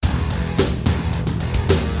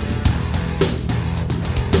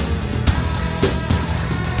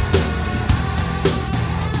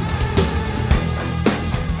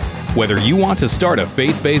Whether you want to start a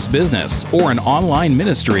faith-based business or an online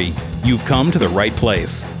ministry, you've come to the right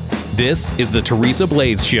place. This is the Teresa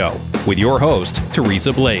Blaze Show with your host,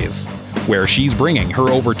 Teresa Blaze, where she's bringing her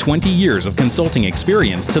over 20 years of consulting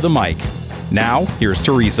experience to the mic. Now, here's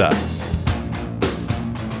Teresa.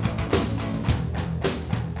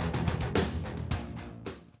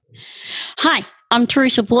 Hi, I'm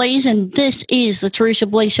Teresa Blaze, and this is the Teresa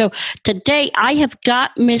Blaze Show. Today, I have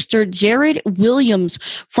got Mr. Jared Williams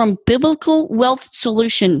from Biblical Wealth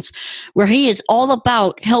Solutions, where he is all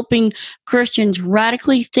about helping Christians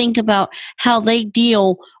radically think about how they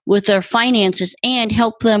deal with their finances and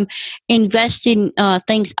help them invest in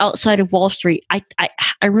things outside of Wall Street. I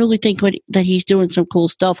really think that he's doing some cool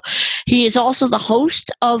stuff. He is also the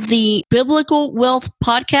host of the Biblical Wealth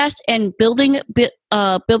Podcast and Building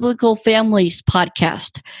Biblical Families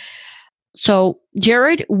Podcast. So,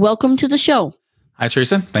 Jared, welcome to the show. Hi,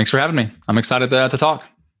 Teresa. Thanks for having me. I'm excited to talk.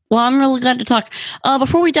 Well, I'm really glad to talk.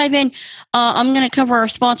 Before we dive in, I'm going to cover our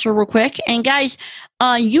sponsor real quick. And guys,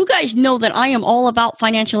 you guys know that I am all about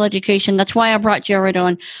financial education. That's why I brought Jared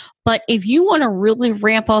on. But if you want to really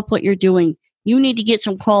ramp up what you're doing, you need to get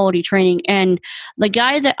some quality training. And the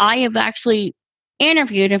guy that I have actually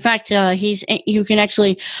interviewed, in fact, you can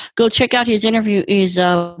actually go check out his interview, is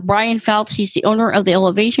Brian Fouts. He's the owner of the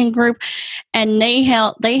Elevation Group, and they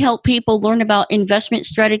help people learn about investment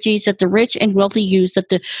strategies that the rich and wealthy use that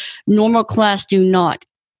the normal class do not.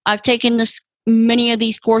 I've taken many of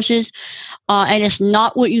these courses, and it's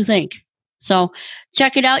not what you think. So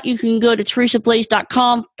check it out. You can go to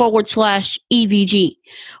teresablaze.com/EVG.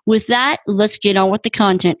 With that, let's get on with the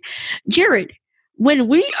content. Jared, when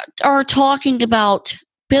we are talking about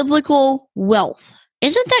biblical wealth,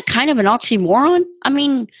 isn't that kind of an oxymoron? I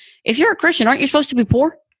mean, if you're a Christian, aren't you supposed to be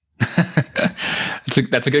poor?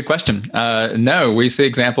 That's a good question. No, we see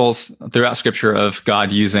examples throughout Scripture of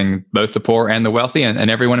God using both the poor and the wealthy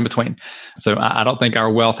and everyone in between. So I don't think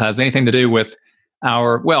our wealth has anything to do with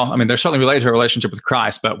they're certainly related to our relationship with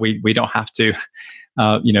Christ, but we don't have to,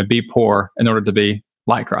 be poor in order to be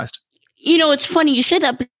like Christ. You know, it's funny you say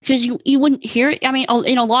that because you wouldn't hear it. I mean,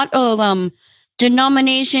 in a lot of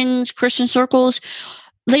denominations, Christian circles,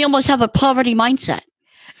 they almost have a poverty mindset.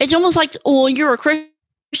 It's almost like, oh, you're a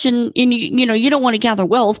Christian and you don't want to gather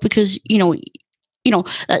wealth because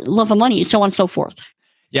love of money, so on and so forth.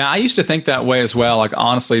 Yeah, I used to think that way as well. Like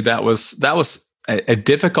honestly, that was a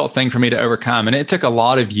difficult thing for me to overcome, and it took a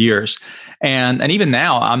lot of years. And even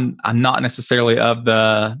now, I'm not necessarily of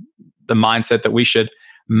the mindset that we should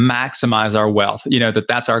maximize our wealth,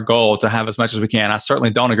 that's our goal, to have as much as we can. I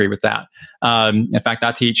certainly don't agree with that. In fact,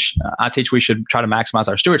 I teach we should try to maximize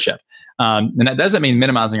our stewardship. And that doesn't mean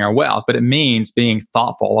minimizing our wealth, but it means being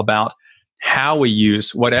thoughtful about how we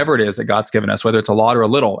use whatever it is that God's given us, whether it's a lot or a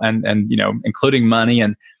little, and including money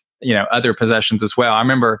and, other possessions as well. I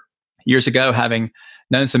remember years ago having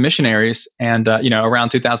known some missionaries and,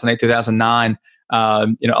 around 2008, 2009, a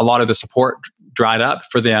lot of the support dried up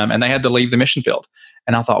for them and they had to leave the mission field.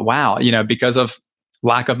 And I thought, wow, because of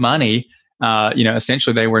lack of money,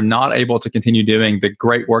 essentially they were not able to continue doing the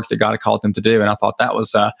great work that God had called them to do. And I thought that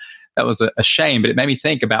was a shame, but it made me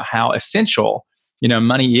think about how essential,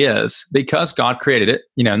 money is, because God created it,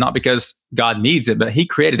 not because God needs it, but He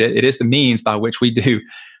created it. It is the means by which we do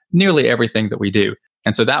nearly everything that we do.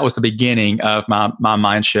 And so that was the beginning of my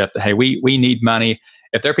mind shift that, hey, we need money.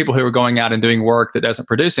 If there are people who are going out and doing work that doesn't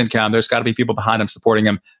produce income, there's got to be people behind them supporting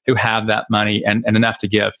them who have that money and enough to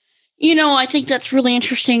give. I think that's really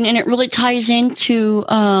interesting, and it really ties into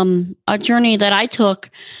a journey that I took.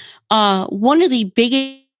 One of the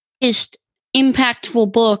biggest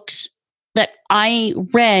impactful books that I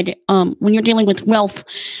read when you're dealing with wealth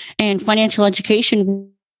and financial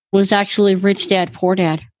education was actually Rich Dad, Poor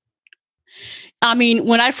Dad. I mean,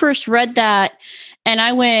 when I first read that and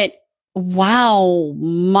I went, wow,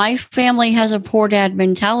 my family has a poor dad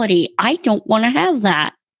mentality. I don't want to have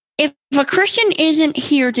that. If a Christian isn't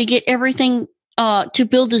here to get everything to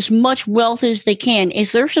build as much wealth as they can,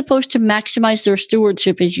 if they're supposed to maximize their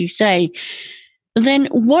stewardship, as you say, then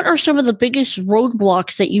what are some of the biggest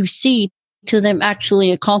roadblocks that you see to them actually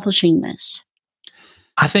accomplishing this?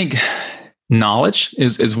 I think knowledge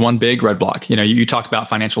is one big roadblock. You talked about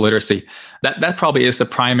financial literacy. That probably is the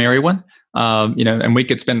primary one. And we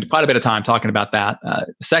could spend quite a bit of time talking about that.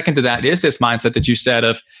 Second to that is this mindset that you said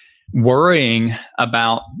of worrying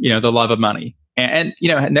about, the love of money. And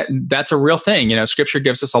that's a real thing. Scripture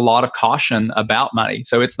gives us a lot of caution about money.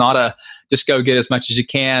 So it's not a just go get as much as you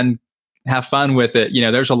can, have fun with it.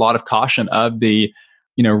 There's a lot of caution of the,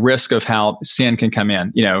 risk of how sin can come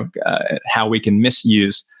in, how we can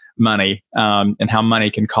misuse money, and how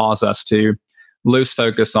money can cause us to lose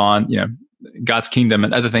focus on, God's kingdom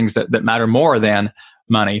and other things that matter more than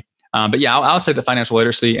money. But yeah, I would say that financial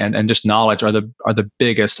literacy and just knowledge are the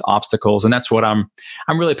biggest obstacles, and that's what I'm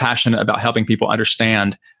really passionate about, helping people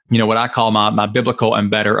understand. What I call my biblical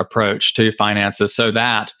and better approach to finances, so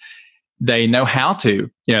that they know how to,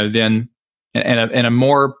 then in a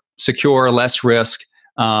more secure, less risk,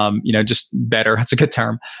 just better. That's a good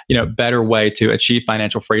term. Better way to achieve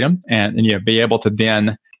financial freedom and be able to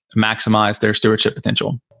then maximize their stewardship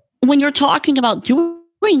potential. When you're talking about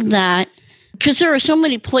doing that, because there are so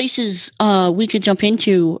many places we could jump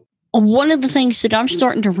into, one of the things that I'm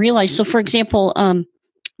starting to realize, so for example,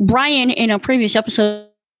 Brian in a previous episode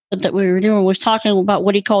that we were doing was talking about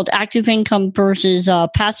what he called active income versus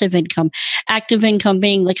passive income. Active income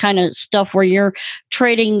being the kind of stuff where you're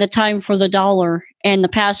trading the time for the dollar, and the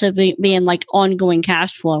passive being like ongoing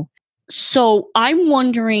cash flow. So I'm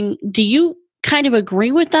wondering, do you kind of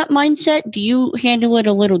agree with that mindset? Do you handle it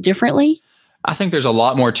a little differently? I think there's a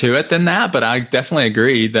lot more to it than that, but I definitely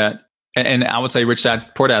agree that, and I would say Rich Dad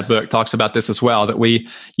Poor Dad book talks about this as well, that we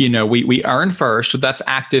earn first. So that's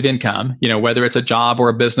active income, whether it's a job or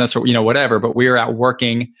a business or, whatever, but we are out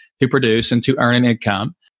working to produce and to earn an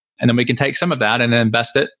income. And then we can take some of that and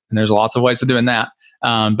invest it. And there's lots of ways of doing that.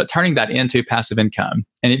 But turning that into passive income.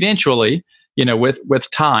 And eventually,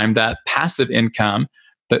 with time, that passive income,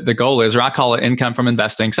 the goal is, or I call it income from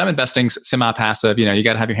investing. Some investing's semi-passive, you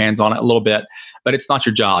got to have your hands on it a little bit, but it's not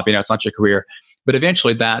your job, it's not your career. But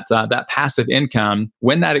eventually that passive income,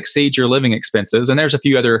 when that exceeds your living expenses, and there's a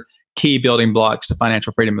few other key building blocks to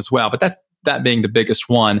financial freedom as well, but that being the biggest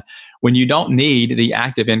one, when you don't need the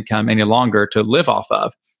active income any longer to live off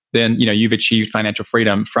of, then you've achieved financial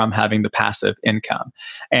freedom from having the passive income.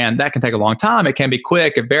 And that can take a long time. It can be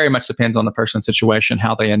quick. It very much depends on the person's situation,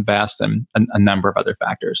 how they invest, and a number of other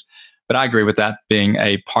factors. But I agree with that being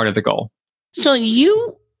a part of the goal. So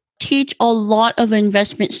you teach a lot of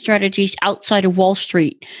investment strategies outside of Wall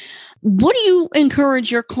Street. What do you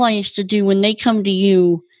encourage your clients to do when they come to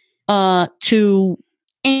you to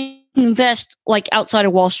invest like outside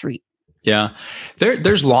of Wall Street? Yeah,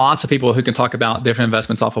 there's lots of people who can talk about different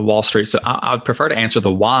investments off of Wall Street. So I would prefer to answer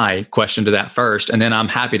the why question to that first, and then I'm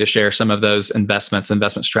happy to share some of those investment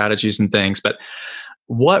strategies and things. But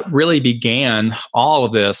what really began all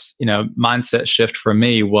of this, mindset shift for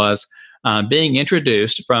me was being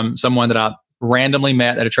introduced from someone that I randomly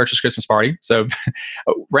met at a church's Christmas party. So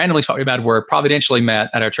randomly is probably a bad word, providentially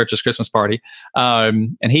met at our church's Christmas party.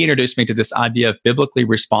 And he introduced me to this idea of biblically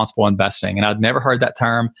responsible investing. And I'd never heard that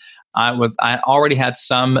term. I already had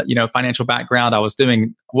some, financial background. I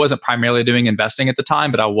wasn't primarily doing investing at the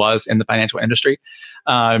time, but I was in the financial industry.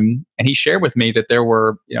 And he shared with me that there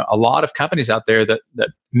were, a lot of companies out there that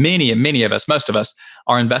many of us, most of us,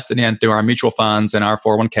 are invested in through our mutual funds and our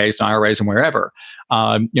 401ks and IRAs and wherever,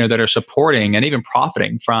 that are supporting and even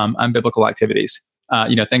profiting from unbiblical activities.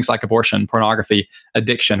 Things like abortion, pornography,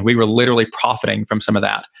 addiction. We were literally profiting from some of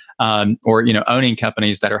that, or owning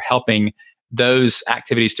companies that are helping those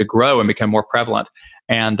activities to grow and become more prevalent.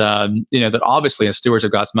 And, that obviously as stewards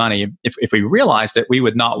of God's money, if we realized it, we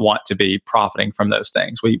would not want to be profiting from those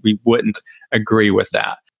things. We wouldn't agree with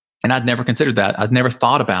that. And I'd never considered that. I'd never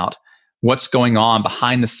thought about what's going on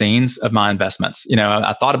behind the scenes of my investments.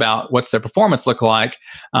 I thought about what's their performance look like,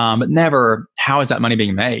 but never how is that money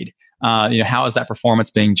being made? How is that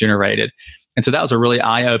performance being generated? And so that was a really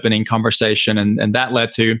eye-opening conversation. And that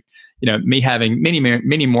led to me having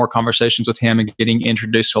many more conversations with him and getting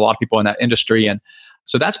introduced to a lot of people in that industry. And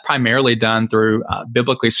so that's primarily done through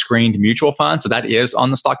biblically screened mutual funds. So that is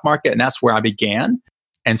on the stock market, and that's where I began.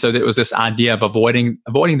 And so there was this idea of avoiding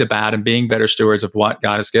the bad and being better stewards of what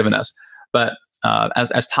God has given us. But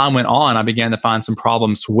as time went on, I began to find some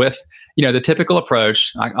problems with the typical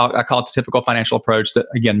approach. I call it the typical financial approach that,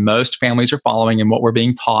 again, most families are following and what we're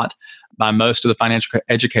being taught by most of the financial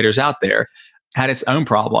educators out there. Had its own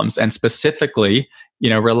problems, and specifically,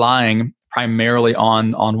 relying primarily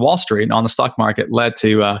on Wall Street and on the stock market led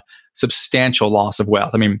to substantial loss of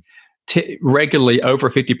wealth. I mean, regularly over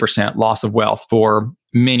 50% loss of wealth for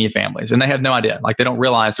many families, and they have no idea. Like, they don't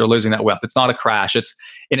realize they're losing that wealth. It's not a crash. It's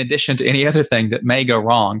in addition to any other thing that may go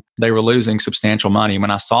wrong, they were losing substantial money.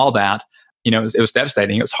 When I saw that, it was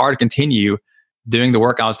devastating. It was hard to continue doing the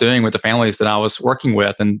work I was doing with the families that I was working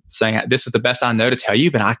with and saying, this is the best I know to tell you,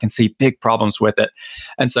 but I can see big problems with it.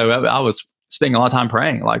 And so I was spending a lot of time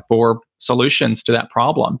praying for solutions to that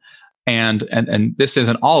problem. And this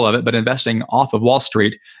isn't all of it, but investing off of Wall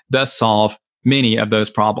Street does solve many of those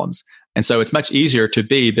problems. And so it's much easier to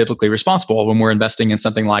be biblically responsible when we're investing in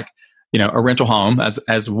something like a rental home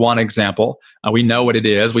as one example. We know what it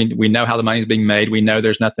is. We know how the money is being made. We know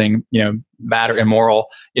there's nothing, bad or immoral,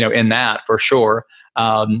 in that for sure.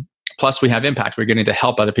 Plus, we have impact. We're getting to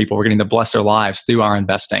help other people. We're getting to bless their lives through our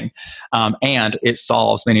investing. And it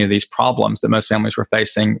solves many of these problems that most families were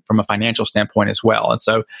facing from a financial standpoint as well. And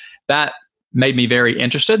so that made me very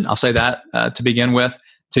interested. I'll say that to begin with,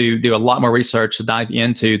 to do a lot more research, to dive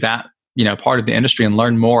into that, part of the industry and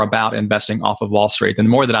learn more about investing off of Wall Street. And the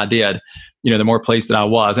more that I did, the more pleased that I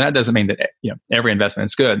was. And that doesn't mean that, every investment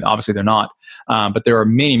is good. Obviously, they're not. But there are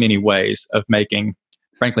many, many ways of making,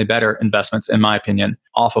 frankly, better investments, in my opinion,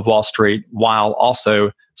 off of Wall Street, while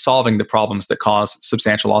also solving the problems that cause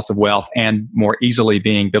substantial loss of wealth and more easily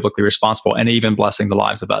being biblically responsible and even blessing the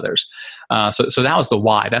lives of others. So that was the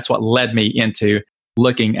why. That's what led me into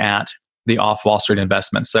looking at the off Wall Street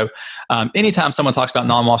investments. So anytime someone talks about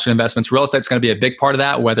non-Wall Street investments, real estate's going to be a big part of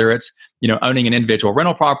that, whether it's, owning an individual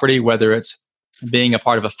rental property, whether it's being a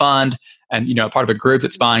part of a fund and, a part of a group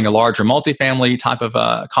that's buying a larger multifamily type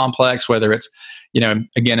of complex, whether it's,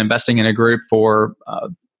 again, investing in a group for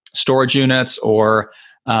storage units or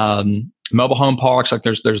mobile home parks. Like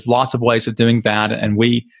there's lots of ways of doing that. And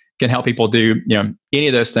we can help people do, any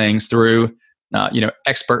of those things through,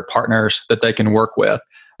 expert partners that they can work with.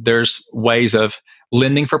 There's ways of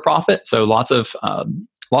lending for profit. So lots of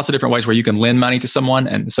different ways where you can lend money to someone.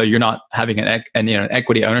 And so you're not having an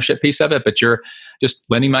equity ownership piece of it, but you're just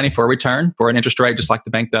lending money for a return for an interest rate, just like the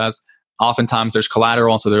bank does. Oftentimes there's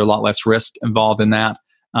collateral, so there's a lot less risk involved in that.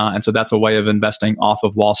 And so that's a way of investing off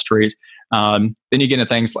of Wall Street. Then you get into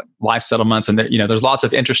things like life settlements, and there's lots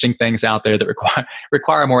of interesting things out there that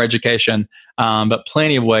require more education, but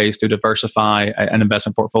plenty of ways to diversify an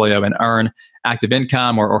investment portfolio and earn active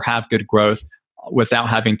income or have good growth without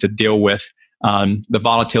having to deal with the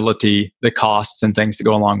volatility, the costs, and things that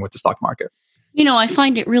go along with the stock market. I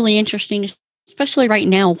find it really interesting, especially right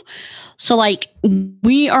now. So like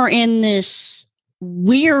we are in this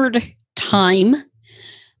weird time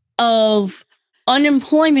of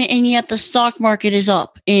unemployment, and yet the stock market is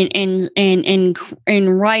up and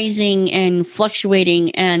rising and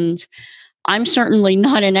fluctuating. And I'm certainly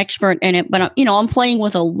not an expert in it, but I'm playing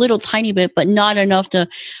with a little tiny bit, but not enough to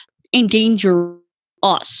endanger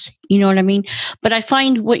us. You know what I mean? But I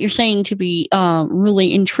find what you're saying to be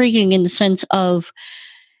really intriguing in the sense of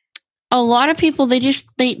a lot of people,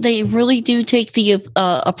 they really do take the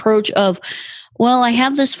approach of, well, I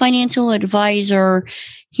have this financial advisor.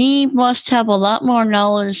 He must have a lot more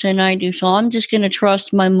knowledge than I do, so I'm just going to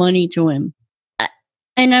trust my money to him.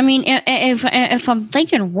 And I mean, if I'm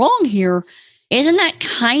thinking wrong here, isn't that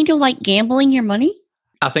kind of like gambling your money?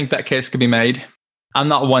 I think that case could be made. I'm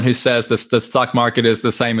not one who says the stock market is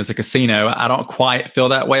the same as a casino. I don't quite feel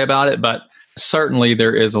that way about it, but certainly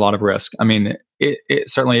there is a lot of risk. I mean, it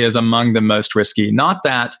certainly is among the most risky. Not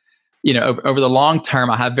that, over the long term,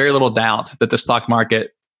 I have very little doubt that the stock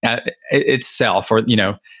market itself, or,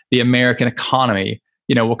 the American economy,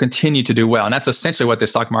 will continue to do well. And that's essentially what the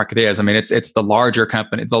stock market is. I mean, it's the larger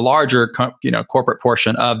company, the larger, corporate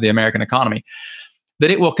portion of the American economy, that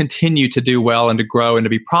it will continue to do well and to grow and to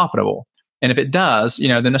be profitable. And if it does,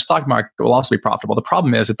 then the stock market will also be profitable. The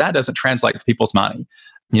problem is that doesn't translate to people's money.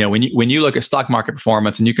 When you look at stock market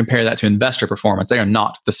performance and you compare that to investor performance, they are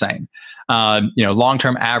not the same.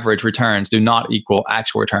 Long-term average returns do not equal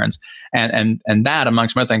actual returns. And that,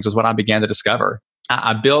 amongst other things, was what I began to discover.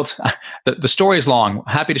 I built, the story is long,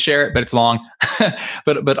 happy to share it, but it's long.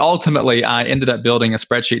 but ultimately, I ended up building a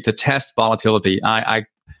spreadsheet to test volatility. I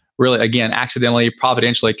really, again, accidentally,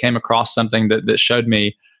 providentially came across something that showed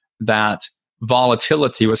me that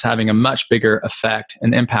volatility was having a much bigger effect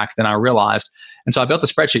and impact than I realized. And so I built a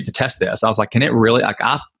spreadsheet to test this. I was like, can it really, I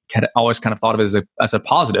had always kind of thought of it as a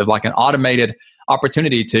positive, like an automated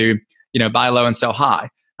opportunity to, buy low and sell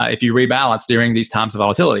high if you rebalance during these times of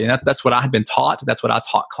volatility. And that's what I had been taught. That's what I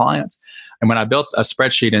taught clients. And when I built a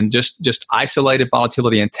spreadsheet and just isolated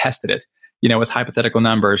volatility and tested it, with hypothetical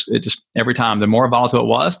numbers, it just, every time, the more volatile it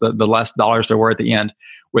was, the less dollars there were at the end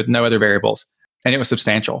with no other variables. And it was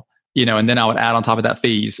substantial, and then I would add on top of that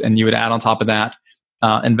fees, and you would add on top of that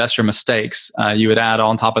investor mistakes. You would add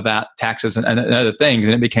on top of that taxes and other things.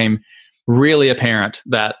 And it became really apparent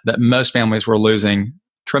that most families were losing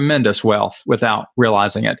tremendous wealth without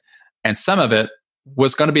realizing it. And some of it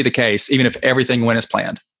was going to be the case, even if everything went as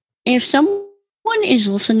planned. If someone is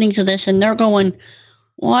listening to this and they're going,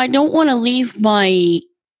 well, I don't want to leave my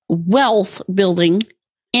wealth building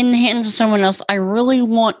in the hands of someone else. I really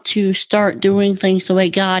want to start doing things the way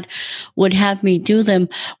God would have me do them.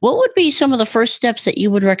 What would be some of the first steps that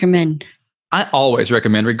you would recommend? I always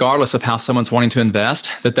recommend, regardless of how someone's wanting to invest,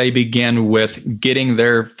 that they begin with getting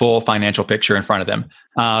their full financial picture in front of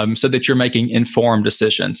them, so that you're making informed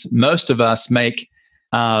decisions. Most of us make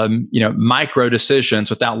micro decisions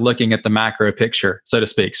without looking at the macro picture, so to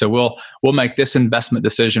speak. So we'll make this investment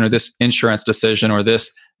decision or this insurance decision or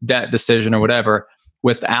this debt decision or whatever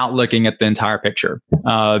without looking at the entire picture.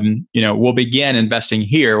 We'll begin investing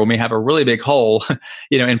here when we have a really big hole,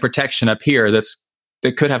 in protection up here that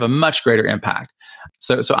could have a much greater impact.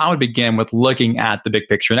 So I would begin with looking at the big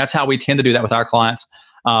picture. And that's how we tend to do that with our clients.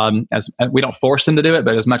 As we don't force them to do it,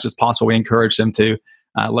 but as much as possible, we encourage them to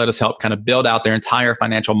let us help kind of build out their entire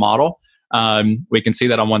financial model. We can see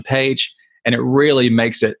that on one page, and it really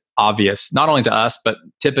makes it obvious, not only to us, but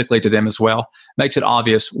typically to them as well. Makes it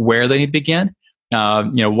obvious where they need to begin,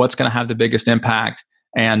 what's going to have the biggest impact,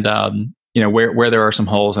 and where there are some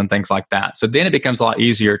holes and things like that. So then it becomes a lot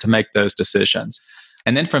easier to make those decisions.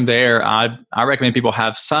 And then from there, I recommend people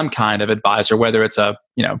have some kind of advisor, whether it's a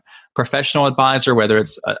professional advisor, whether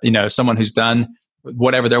it's someone who's done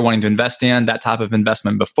whatever they're wanting to invest in, that type of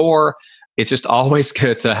investment before. It's just always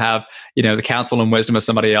good to have the counsel and wisdom of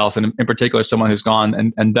somebody else, and in particular someone who's gone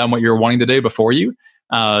and done what you're wanting to do before you,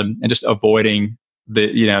 and just avoiding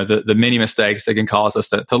the many mistakes that can cause us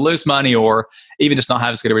to lose money, or even just not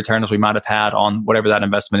have as good a return as we might have had on whatever that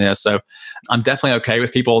investment is. So I'm definitely okay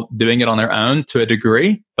with people doing it on their own to a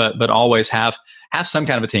degree, but always have some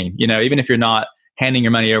kind of a team. Even if you're not handing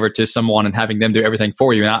your money over to someone and having them do everything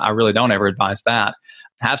for you, and I really don't ever advise that.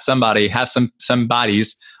 Have some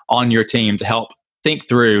bodies on your team to help think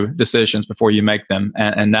through decisions before you make them,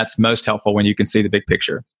 and that's most helpful when you can see the big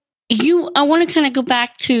picture. I want to kind of go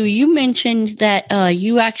back to, you mentioned that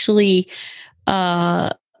you actually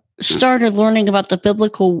started learning about the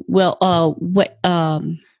biblical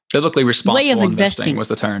biblically responsible way of investing was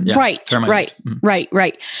the term. Yeah.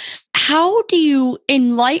 Right. How do you,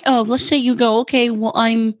 in light of, let's say you go, okay, well,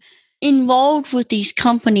 I'm involved with these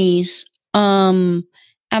companies, I'm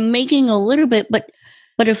making a little bit, but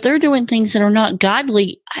if they're doing things that are not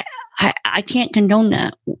godly, I can't condone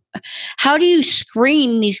that. How do you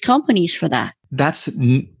screen these companies for that? That's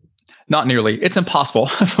not nearly. It's impossible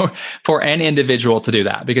for an individual to do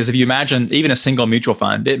that, because if you imagine even a single mutual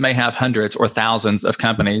fund, it may have hundreds or thousands of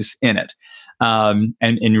companies in it.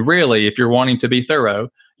 And really, if you're wanting to be thorough,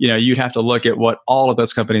 you'd have to look at what all of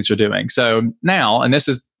those companies are doing. So now, and this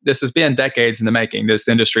has been decades in the making. This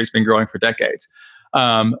industry has been growing for decades.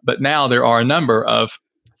 But now there are a number of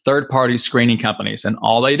third-party screening companies, and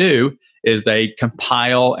all they do is they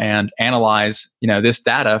compile and analyze, this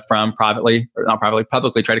data from publicly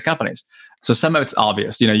traded companies. So some of it's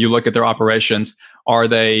obvious. You look at their operations. Are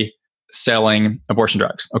they selling abortion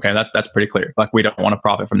drugs? Okay, that's pretty clear. Like, we don't want to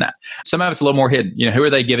profit from that. Some of it's a little more hidden. Who are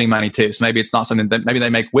they giving money to? So maybe it's not something that, maybe they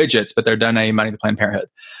make widgets, but they're donating money to Planned Parenthood.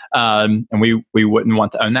 And we wouldn't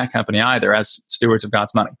want to own that company either as stewards of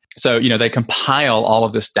God's money. So, they compile all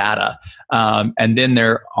of this data. And then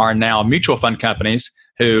there are now mutual fund companies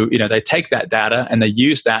who, they take that data and they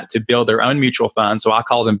use that to build their own mutual funds. So I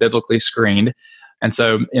call them biblically screened. And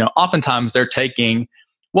so, oftentimes they're taking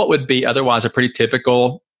what would be otherwise a pretty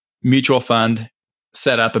typical mutual fund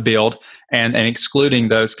setup, a build, and excluding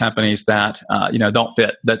those companies that don't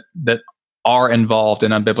fit, that are involved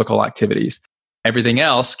in unbiblical activities. Everything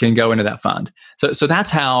else can go into that fund. So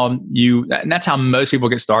that's how most people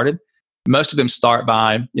get started. Most of them start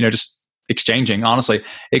by just exchanging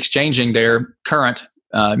their current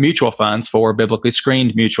mutual funds for biblically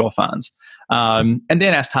screened mutual funds. And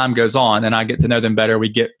then as time goes on and I get to know them better, we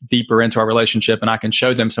get deeper into our relationship, and I can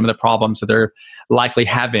show them some of the problems that they're likely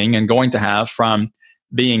having and going to have from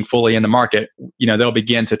being fully in the market. They'll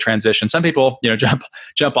begin to transition. Some people,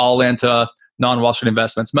 jump all into non-Wall Street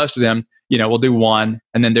investments. Most of them, will do one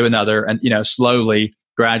and then do another, and slowly,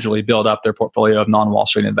 gradually build up their portfolio of non-Wall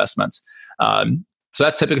Street investments. So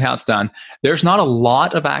that's typically how it's done. There's not a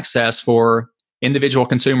lot of access for individual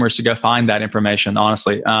consumers to go find that information,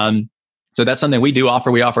 honestly. So that's something we do offer.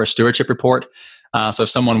 We offer a stewardship report. So if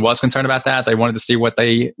someone was concerned about that, they wanted to see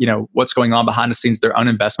what's going on behind the scenes of their own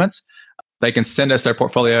investments, they can send us their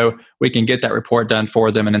portfolio. We can get that report done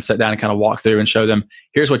for them and then sit down and kind of walk through and show them,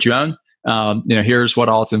 here's what you own. Here's what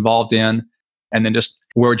all it's involved in. And then just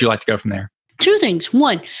where would you like to go from there? Two things.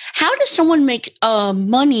 One, how does someone make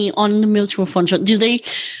money on the mutual fund? So do they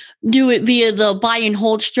do it via the buy and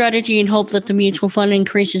hold strategy and hope that the mutual fund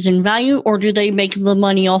increases in value, or do they make the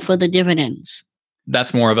money off of the dividends?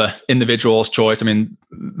 That's more of an individual's choice. I mean,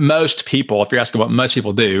 most people, if you're asking what most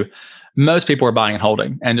people do, most people are buying and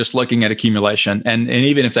holding and just looking at accumulation. And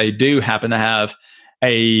even if they do happen to have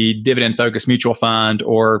a dividend focused mutual fund,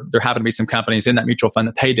 or there happen to be some companies in that mutual fund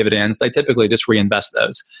that pay dividends, they typically just reinvest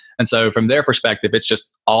those. And so from their perspective, it's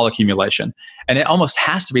just all accumulation. And it almost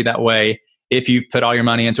has to be that way if you put all your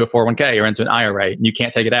money into a 401k or into an IRA, and you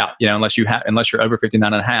can't take it out, unless you're over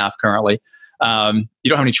 59 and a half currently. You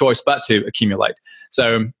don't have any choice but to accumulate.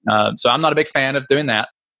 So I'm not a big fan of doing that.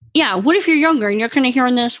 Yeah. What if you're younger and you're kind of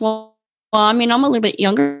hearing this? Well, I'm a little bit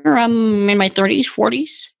younger. I'm in my 30s,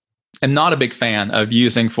 40s. I'm not a big fan of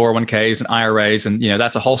using 401ks and IRAs, and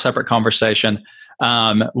that's a whole separate conversation.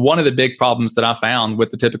 One of the big problems that I found with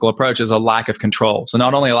the typical approach is a lack of control. So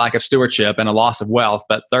not only a lack of stewardship and a loss of wealth,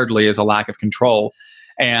 but thirdly is a lack of control.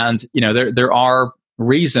 And there are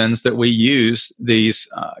reasons that we use these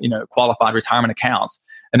qualified retirement accounts,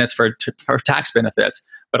 and it's for tax benefits.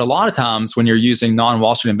 But a lot of times when you're using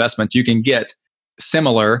non-Wall Street investments, you can get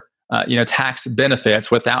similar tax benefits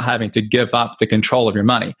without having to give up the control of your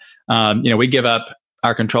money. We give up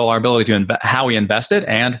our control, our ability to how we invest it,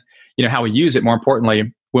 and how we use it. More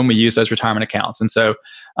importantly, when we use those retirement accounts. And so,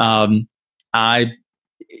 I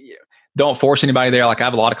don't force anybody there. Like, I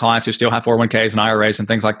have a lot of clients who still have 401ks and IRAs and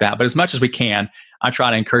things like that. But as much as we can, I try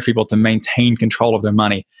to encourage people to maintain control of their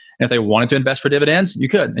money. And if they wanted to invest for dividends, you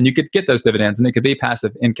could, and you could get those dividends, and it could be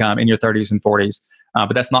passive income in your 30s and 40s.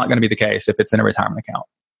 But that's not going to be the case if it's in a retirement account.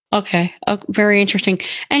 Okay. Very interesting.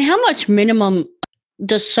 And how much minimum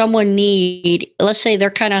does someone need? Let's say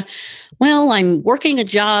they're kind of, I'm working a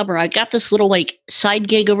job, or I got this little side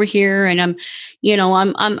gig over here, and I'm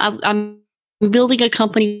building a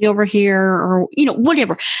company over here, or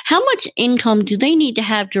whatever. How much income do they need to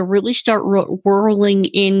have to really start whirling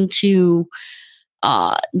into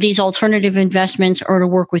these alternative investments, or to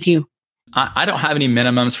work with you? I don't have any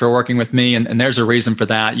minimums for working with me, and there's a reason for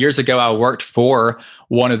that. Years ago, I worked for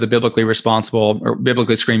one of the biblically responsible or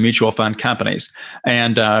biblically screened mutual fund companies,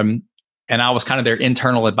 and I was kind of their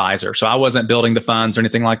internal advisor. So I wasn't building the funds or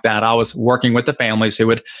anything like that. I was working with the families who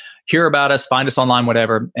would hear about us, find us online,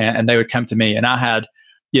 whatever, and they would come to me. And I had,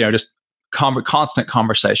 just constant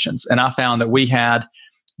conversations. And I found that we had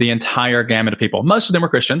the entire gamut of people. Most of them were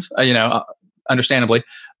Christians, understandably,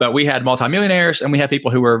 but we had multimillionaires, and we had people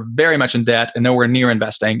who were very much in debt and nowhere near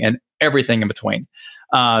investing, and everything in between.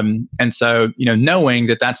 And so, knowing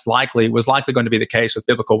that was likely going to be the case with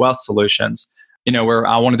Biblical Wealth Solutions, where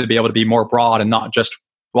I wanted to be able to be more broad and not just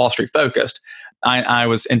Wall Street focused, I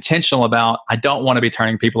was intentional about, I don't want to be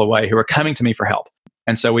turning people away who are coming to me for help.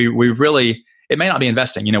 And so we really, it may not be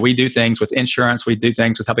investing. We do things with insurance, we do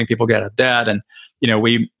things with helping people get out of debt, and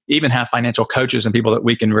we even have financial coaches and people that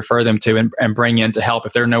we can refer them to and bring in to help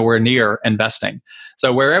if they're nowhere near investing.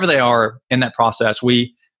 So wherever they are in that process,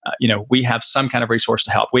 we have some kind of resource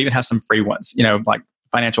to help. We even have some free ones, like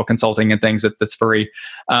financial consulting and things that's free.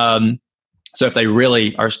 So if they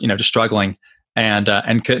really are, just struggling and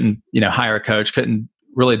couldn't, hire a coach, couldn't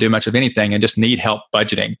really do much of anything, and just need help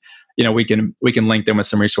budgeting, we can link them with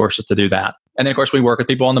some resources to do that. And then of course we work with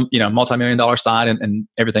people on the, multi-million-dollar side and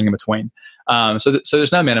everything in between. So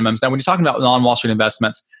there's no minimums. Now, when you're talking about non-Wall Street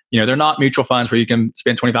investments, they're not mutual funds where you can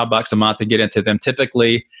spend $25 a month to get into them.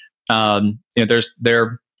 Typically,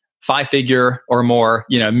 they're 5-figure or more,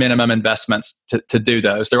 minimum investments to do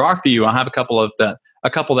those. There are a few. I have a couple that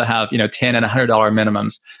have, $10 and $100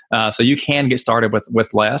 minimums. So you can get started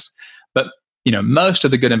with less, but most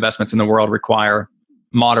of the good investments in the world require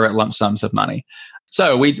moderate lump sums of money.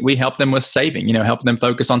 So we help them with saving, help them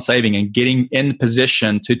focus on saving and getting in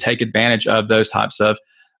position to take advantage of those types of,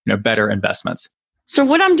 better investments. So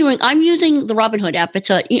what I'm doing, I'm using the Robinhood app.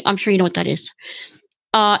 I'm sure you know what that is.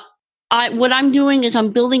 What I'm doing is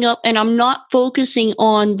I'm building up, and I'm not focusing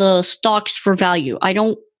on the stocks for value. I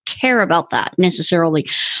don't care about that necessarily.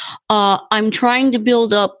 I'm trying to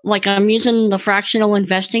build up, I'm using the fractional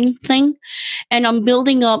investing thing, and I'm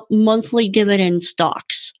building up monthly dividend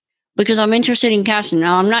stocks because I'm interested in cash.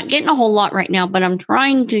 Now, I'm not getting a whole lot right now, but I'm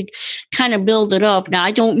trying to kind of build it up. Now,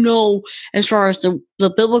 I don't know as far as the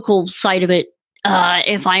biblical side of it,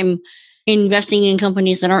 if I'm investing in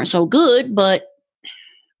companies that aren't so good, but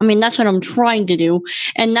that's what I'm trying to do.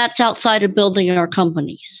 And that's outside of building our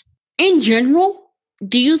companies. In general,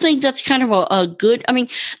 do you think that's kind of a good,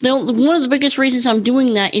 one of the biggest reasons I'm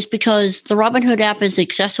doing that is because the Robinhood app is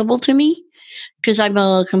accessible to me because I'm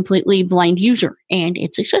a completely blind user and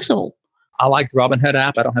it's accessible. I like the Robinhood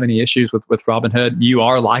app. I don't have any issues with Robinhood. You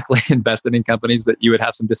are likely invested in companies that you would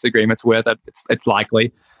have some disagreements with. It's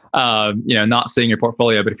likely, not seeing your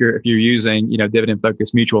portfolio. But if you're using, dividend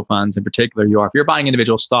focused mutual funds in particular, you are. If you're buying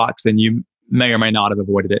individual stocks, then you may or may not have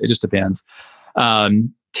avoided it. It just depends.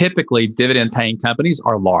 typically dividend paying companies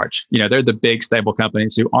are large. They're the big stable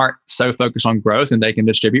companies who aren't so focused on growth and they can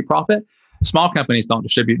distribute profit. Small companies don't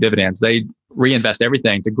distribute dividends. They reinvest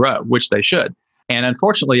everything to grow, which they should. And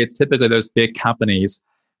unfortunately, it's typically those big companies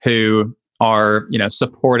who are,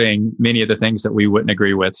 supporting many of the things that we wouldn't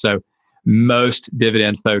agree with. So most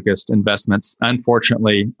dividend focused investments,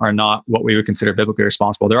 unfortunately, are not what we would consider biblically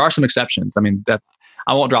responsible. There are some exceptions. I mean, that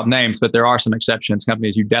I won't drop names, but there are some exceptions,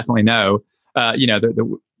 companies you definitely know,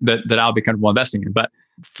 that I'll be comfortable investing in. But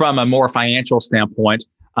from a more financial standpoint,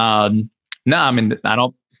 no, I mean, I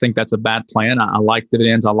don't think that's a bad plan. I like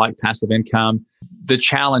dividends. I like passive income. The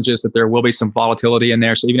challenge is that there will be some volatility in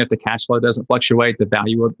there. So even if the cash flow doesn't fluctuate, the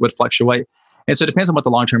value would fluctuate. And so it depends on what the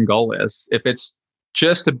long-term goal is. If it's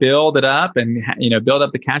just to build it up and, build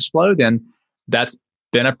up the cash flow, then that's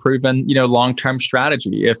been a proven, long-term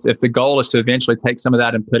strategy. If the goal is to eventually take some of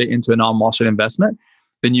that and put it into a non-Wall Street investment,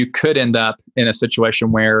 then you could end up in a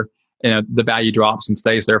situation where the value drops and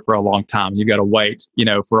stays there for a long time. You've got to wait,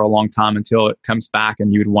 for a long time until it comes back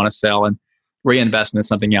and you would want to sell and reinvest in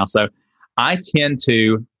something else. So I tend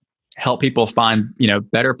to help people find,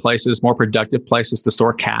 better places, more productive places to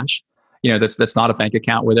store cash. That's not a bank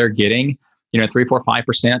account where they're getting, 3, 4,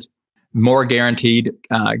 5% more guaranteed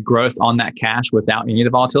growth on that cash without any of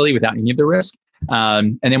the volatility, without any of the risk.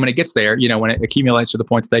 And then when it gets there, when it accumulates to the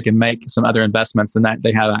point that they can make some other investments, then that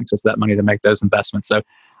they have access to that money to make those investments. So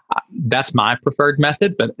that's my preferred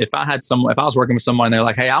method. But if I was working with someone and they're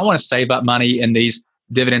like, hey, I want to save up money in these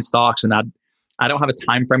dividend stocks, and I don't have a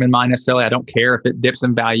time frame in mind necessarily. I don't care if it dips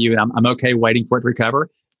in value, and I'm okay waiting for it to recover.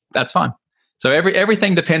 That's fine. So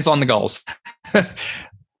everything depends on the goals.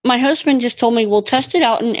 My husband just told me, we'll test it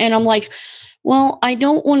out. And I'm like, well, I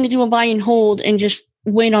don't want to do a buy and hold and just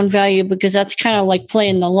wait on value, because that's kind of like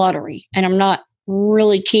playing the lottery. And I'm not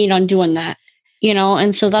really keen on doing that,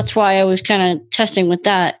 and so that's why I was kind of testing with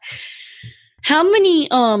that. How many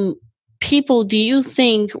people do you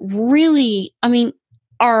think really,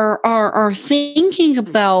 are thinking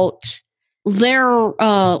about their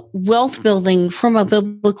wealth building from a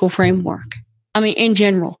biblical framework? In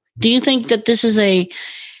general, do you think that this is a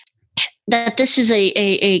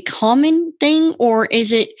common thing, or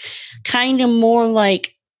is it kind of more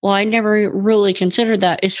like, well, I never really considered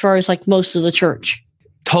that as far as like most of the church?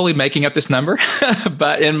 Totally making up this number,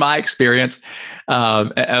 but in my experience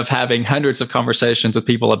of having hundreds of conversations with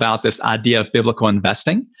people about this idea of biblical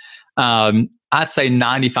investing, I'd say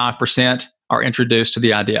 95% are introduced to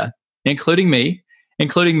the idea, including me,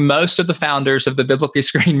 including most of the founders of the biblically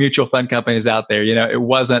screened mutual fund companies out there. It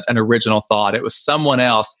wasn't an original thought. It was someone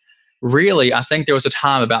else. Really, I think there was a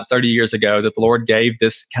time about 30 years ago that the Lord gave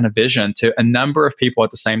this kind of vision to a number of people at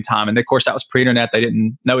the same time. And of course, that was pre-internet. They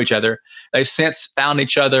didn't know each other. They've since found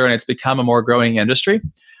each other, and it's become a more growing industry.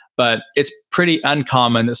 But it's pretty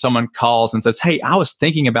uncommon that someone calls and says, hey, I was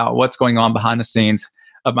thinking about what's going on behind the scenes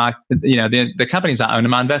of my, the companies I own and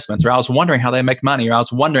my investments, or I was wondering how they make money, or I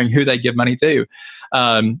was wondering who they give money to.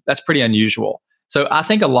 That's pretty unusual. So I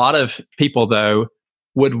think a lot of people, though,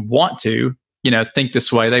 would want to, think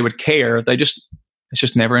this way. They would care. It's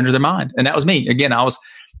just never entered their mind. And that was me. Again, I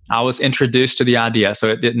was introduced to the idea.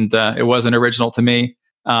 So it wasn't original to me.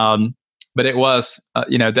 But it was,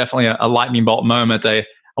 definitely a lightning bolt moment. I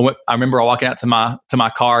remember walking out to my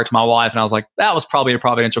car, to my wife, and I was like, that was probably a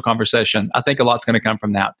providential conversation. I think a lot's going to come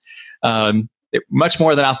from that. Much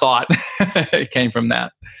more than I thought it came from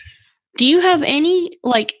that. Do you have any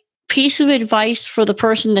piece of advice for the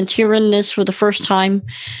person that's hearing this for the first time,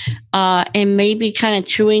 and maybe kind of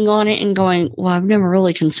chewing on it and going, well, I've never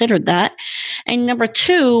really considered that? And number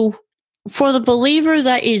two, for the believer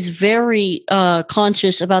that is very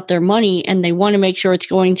conscious about their money and they want to make sure it's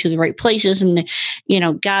going to the right places and,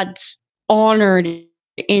 God's honored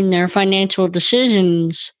in their financial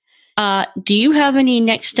decisions, do you have any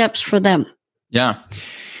next steps for them? Yeah.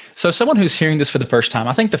 So someone who's hearing this for the first time,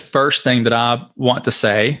 I think the first thing that I want to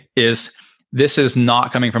say is this is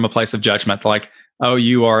not coming from a place of judgment. Like, oh,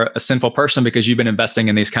 you are a sinful person because you've been investing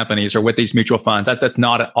in these companies or with these mutual funds. That's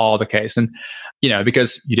not at all the case. And,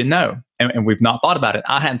 because you didn't know, and we've not thought about it.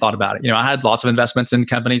 I hadn't thought about it. I had lots of investments in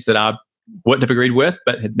companies that I wouldn't have agreed with,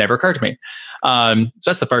 but it never occurred to me. So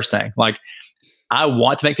that's the first thing. Like, I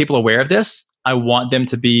want to make people aware of this. I want them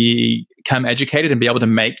to become educated and be able to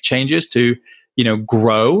make changes to,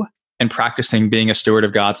 grow and practicing being a steward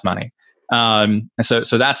of God's money. And so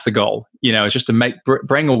that's the goal, is just to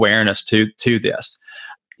bring awareness to this.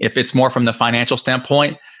 If it's more from the financial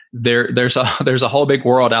standpoint, there's a whole big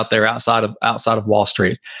world out there outside of Wall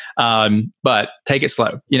Street. But take it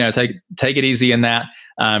slow. Take it easy in that.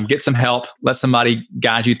 Get some help. Let somebody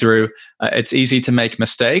guide you through. It's easy to make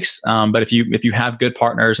mistakes, but if you have good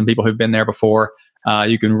partners and people who've been there before,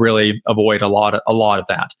 you can really avoid a lot of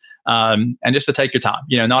that. And just to take your time.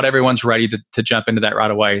 Not everyone's ready to jump into that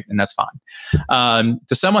right away, and that's fine.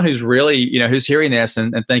 To someone who's really, who's hearing this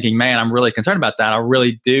and thinking, man, I'm really concerned about that. I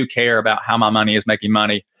really do care about how my money is making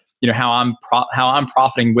money. How I'm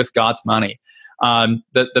profiting with God's money.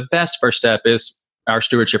 The best first step is our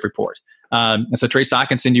stewardship report. And so, Teresa, I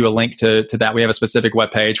can send you a link to that. We have a specific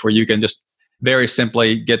webpage where you can just very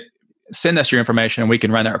simply send us your information, and we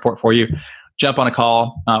can run that report for you. Jump on a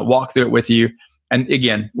call, walk through it with you. And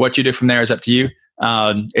again, what you do from there is up to you.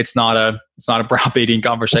 It's not a browbeating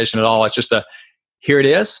conversation at all. It's just here it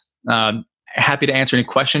is. Happy to answer any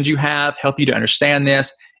questions you have, help you to understand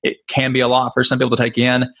this. It can be a lot for some people to take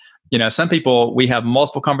in. Some people, we have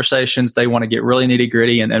multiple conversations. They want to get really nitty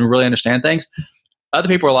gritty and really understand things. Other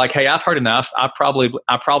people are like, hey, I've heard enough. I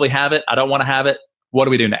probably have it. I don't want to have it. What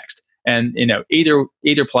do we do next? And,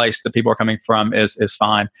 either place that people are coming from is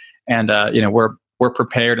fine. And, we're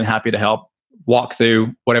prepared and happy to help walk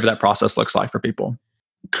through whatever that process looks like for people.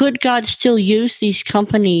 Could God still use these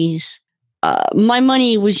companies? My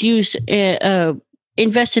money was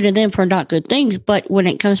invested in them for not good things, but when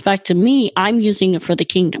it comes back to me, I'm using it for the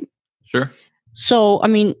kingdom. Sure. So,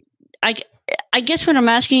 I guess what I'm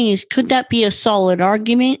asking is, could that be a solid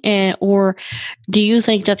argument, or do you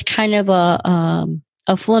think that's kind of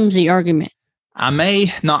a flimsy argument? I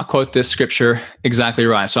may not quote this scripture exactly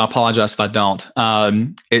right, so I apologize if I don't.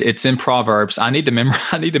 It's in Proverbs. I need to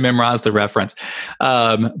memorize the reference,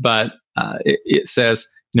 but it says,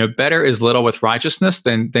 better is little with righteousness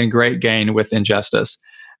than great gain with injustice.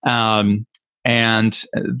 And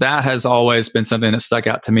that has always been something that stuck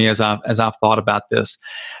out to me as I've thought about this.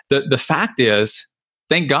 The fact is,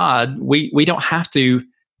 thank God, we don't have to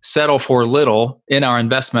settle for little in our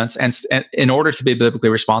investments and in order to be biblically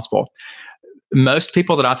responsible. Most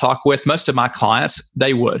people that I talk with, most of my clients,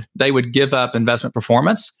 they would give up investment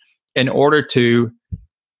performance in order to,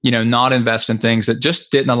 not invest in things that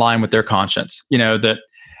just didn't align with their conscience.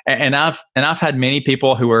 And I've had many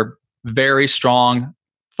people who are very strong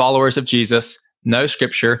followers of Jesus, know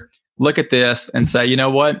scripture, look at this and say, you know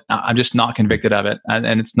what, I'm just not convicted of it.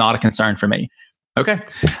 And it's not a concern for me. Okay.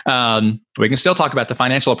 We can still talk about the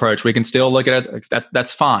financial approach. We can still look at it.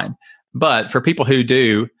 That's fine. But for people who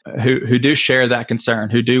do share that concern,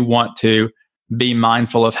 who do want to be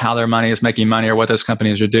mindful of how their money is making money or what those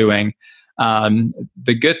companies are doing,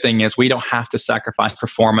 the good thing is we don't have to sacrifice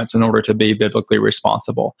performance in order to be biblically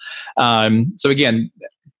responsible. So again,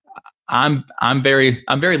 I'm very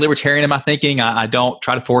libertarian in my thinking. I don't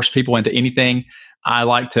try to force people into anything. I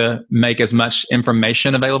like to make as much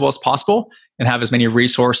information available as possible and have as many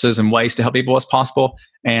resources and ways to help people as possible.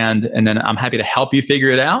 And then I'm happy to help you figure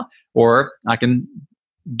it out, or I can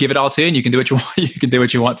give it all to you and you can do what you want. You can do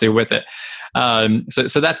what you want to with it.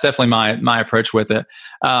 So that's definitely my approach with it.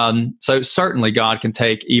 So certainly God can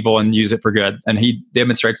take evil and use it for good. And he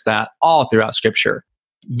demonstrates that all throughout scripture.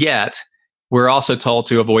 Yet we're also told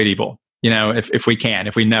to avoid evil. If we can,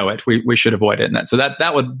 if we know it, we should avoid it. And so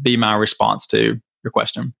that would be my response to your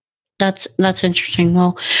question. That's interesting.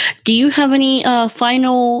 Well, do you have any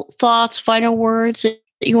final thoughts, final words that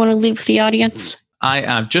you want to leave with the audience?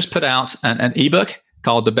 I've just put out an ebook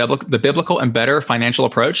called The Biblical and Better Financial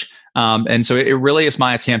Approach. And so it really is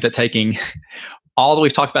my attempt at taking all that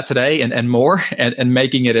we've talked about today and more and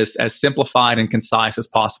making it as simplified and concise as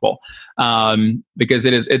possible. Because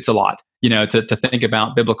it's a lot, to think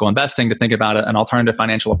about biblical investing, to think about an alternative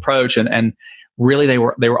financial approach. And really they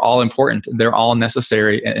were all important. They're all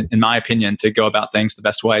necessary, in my opinion, to go about things the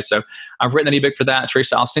best way. So I've written an ebook for that.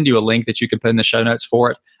 Teresa, I'll send you a link that you can put in the show notes for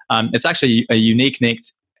it. It's actually a unique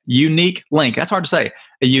link. That's hard to say.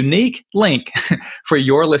 A unique link for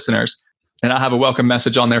your listeners. And I have a welcome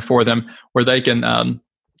message on there for them where they can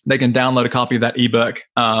download a copy of that ebook.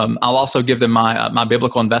 I'll also give them my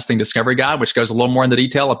biblical investing discovery guide, which goes a little more into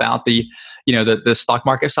detail about the stock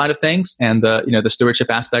market side of things and the stewardship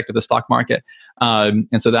aspect of the stock market. And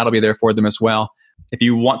so that'll be there for them as well. If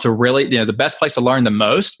you want to really, the best place to learn the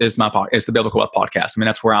most is the Biblical Wealth Podcast. I mean,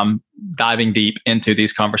 that's where I'm diving deep into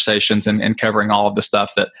these conversations and covering all of the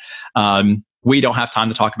stuff that we don't have time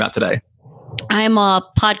to talk about today. I'm a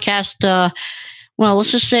podcast. Well,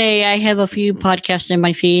 let's just say I have a few podcasts in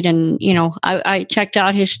my feed, and I checked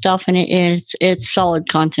out his stuff, and it's solid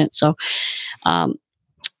content. So,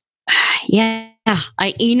 yeah.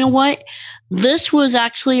 You know what? This was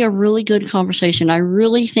actually a really good conversation. I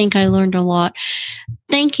really think I learned a lot.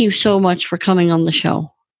 thank you so much for coming on the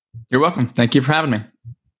show. You're welcome. Thank you for having me.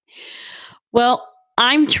 Well,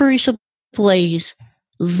 I'm Teresa Blaze.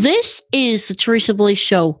 This is the Teresa Blaze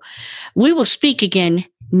Show. We will speak again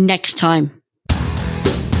next time.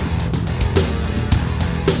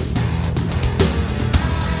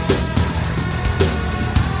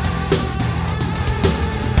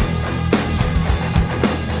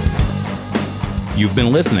 You've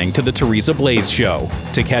been listening to The Teresa Blaze Show.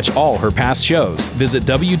 To catch all her past shows, visit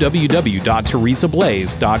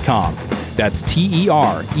www.teresablaze.com. That's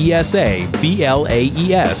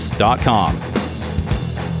TeresaBlaze.com.